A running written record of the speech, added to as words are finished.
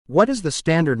What is the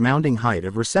standard mounting height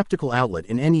of receptacle outlet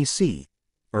in NEC,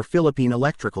 or Philippine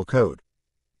Electrical Code?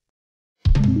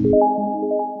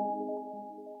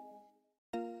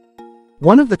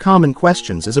 One of the common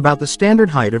questions is about the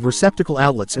standard height of receptacle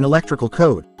outlets in electrical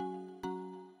code.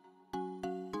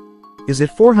 Is it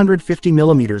 450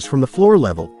 mm from the floor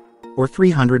level, or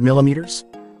 300 mm?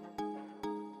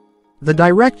 The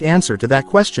direct answer to that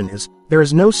question is, there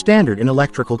is no standard in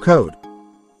electrical code.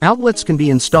 Outlets can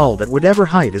be installed at whatever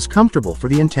height is comfortable for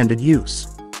the intended use.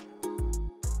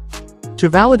 To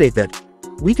validate that,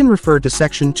 we can refer to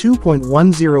Section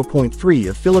 2.10.3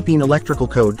 of Philippine Electrical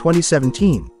Code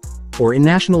 2017, or in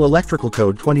National Electrical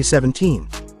Code 2017.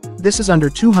 This is under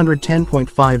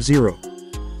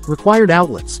 210.50. Required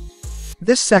outlets.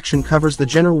 This section covers the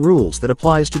general rules that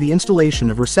applies to the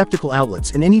installation of receptacle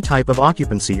outlets in any type of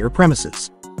occupancy or premises.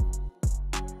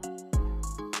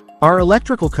 Our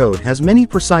electrical code has many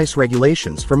precise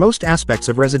regulations for most aspects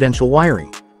of residential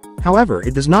wiring. However,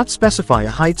 it does not specify a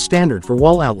height standard for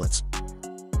wall outlets,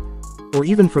 or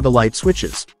even for the light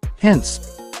switches.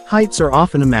 Hence, heights are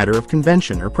often a matter of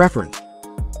convention or preference.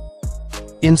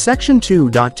 In Section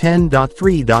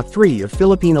 2.10.3.3 of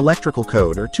Philippine Electrical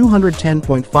Code, or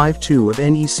 210.52 of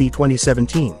NEC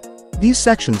 2017, these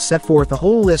sections set forth a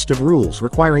whole list of rules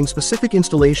requiring specific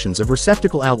installations of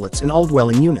receptacle outlets in all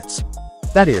dwelling units.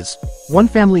 That is,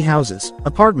 one-family houses,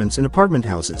 apartments in apartment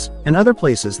houses, and other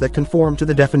places that conform to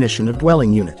the definition of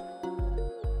dwelling unit.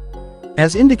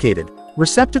 As indicated,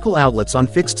 receptacle outlets on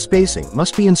fixed spacing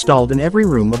must be installed in every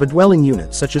room of a dwelling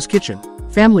unit, such as kitchen,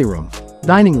 family room,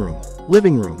 dining room,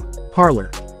 living room, parlor,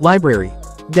 library,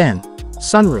 den,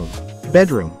 sunroom,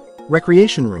 bedroom,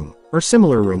 recreation room, or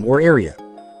similar room or area.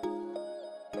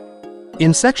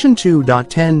 In Section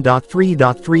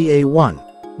 2.10.3.3a1,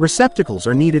 receptacles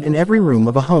are needed in every room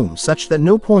of a home such that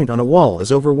no point on a wall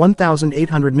is over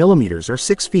 1,800 mm or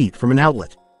 6 feet from an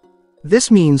outlet. This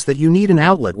means that you need an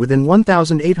outlet within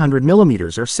 1,800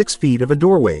 mm or 6 feet of a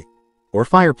doorway or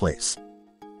fireplace.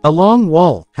 A long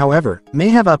wall, however, may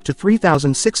have up to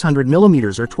 3,600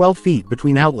 mm or 12 feet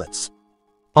between outlets.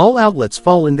 All outlets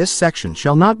fall in this section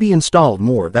shall not be installed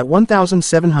more than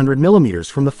 1,700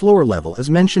 mm from the floor level as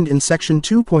mentioned in Section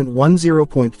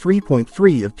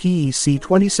 2.10.3.3 of PEC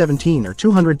 2017 or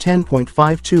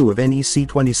 210.52 of NEC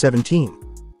 2017.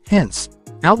 Hence,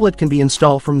 outlet can be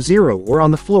installed from 0 or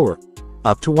on the floor,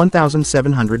 up to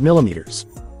 1,700 mm.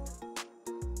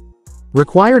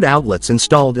 Required outlets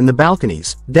installed in the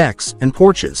balconies, decks, and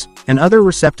porches, and other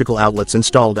receptacle outlets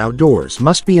installed outdoors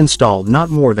must be installed not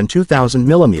more than 2,000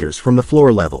 mm from the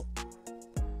floor level.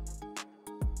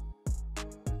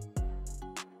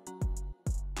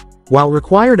 While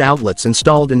required outlets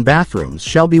installed in bathrooms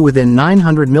shall be within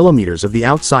 900 mm of the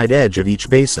outside edge of each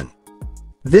basin.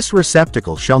 This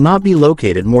receptacle shall not be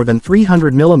located more than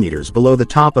 300 mm below the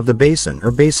top of the basin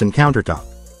or basin countertop.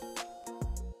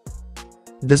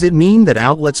 Does it mean that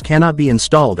outlets cannot be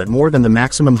installed at more than the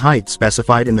maximum height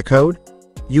specified in the code?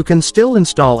 You can still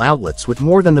install outlets with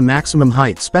more than the maximum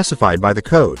height specified by the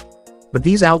code, but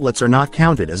these outlets are not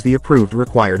counted as the approved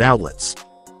required outlets.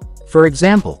 For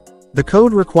example, the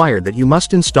code required that you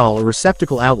must install a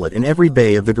receptacle outlet in every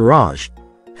bay of the garage.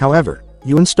 However,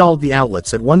 you installed the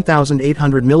outlets at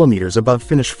 1,800 mm above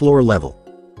finished floor level.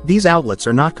 These outlets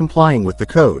are not complying with the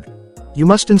code. You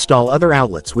must install other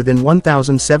outlets within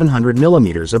 1,700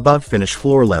 mm above finished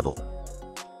floor level.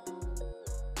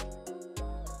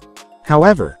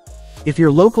 However, if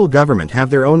your local government have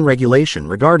their own regulation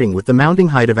regarding with the mounting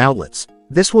height of outlets,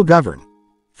 this will govern.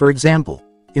 For example,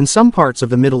 in some parts of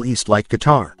the Middle East like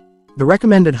Qatar, the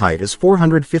recommended height is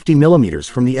 450 mm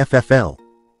from the FFL,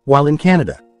 while in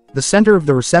Canada, the center of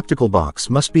the receptacle box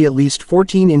must be at least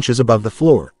 14 inches above the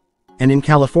floor, and in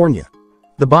California,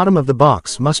 the bottom of the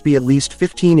box must be at least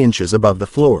 15 inches above the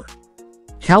floor.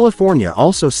 California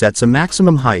also sets a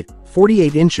maximum height,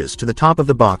 48 inches to the top of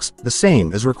the box, the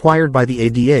same as required by the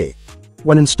ADA.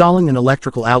 When installing an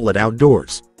electrical outlet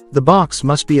outdoors, the box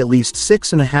must be at least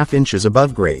 6.5 inches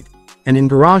above grade, and in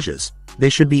garages, they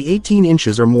should be 18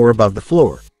 inches or more above the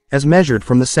floor, as measured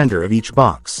from the center of each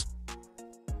box.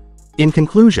 In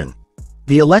conclusion,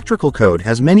 the electrical code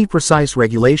has many precise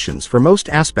regulations for most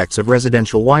aspects of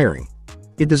residential wiring.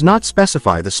 It does not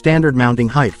specify the standard mounting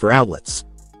height for outlets.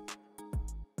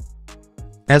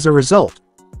 As a result,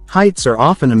 heights are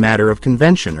often a matter of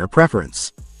convention or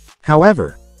preference.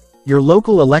 However, your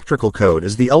local electrical code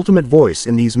is the ultimate voice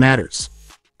in these matters.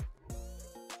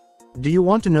 Do you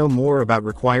want to know more about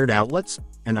required outlets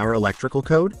and our electrical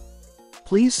code?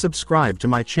 Please subscribe to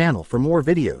my channel for more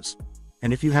videos.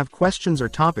 And if you have questions or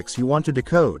topics you want to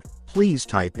decode, please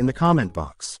type in the comment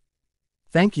box.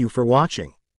 Thank you for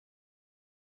watching.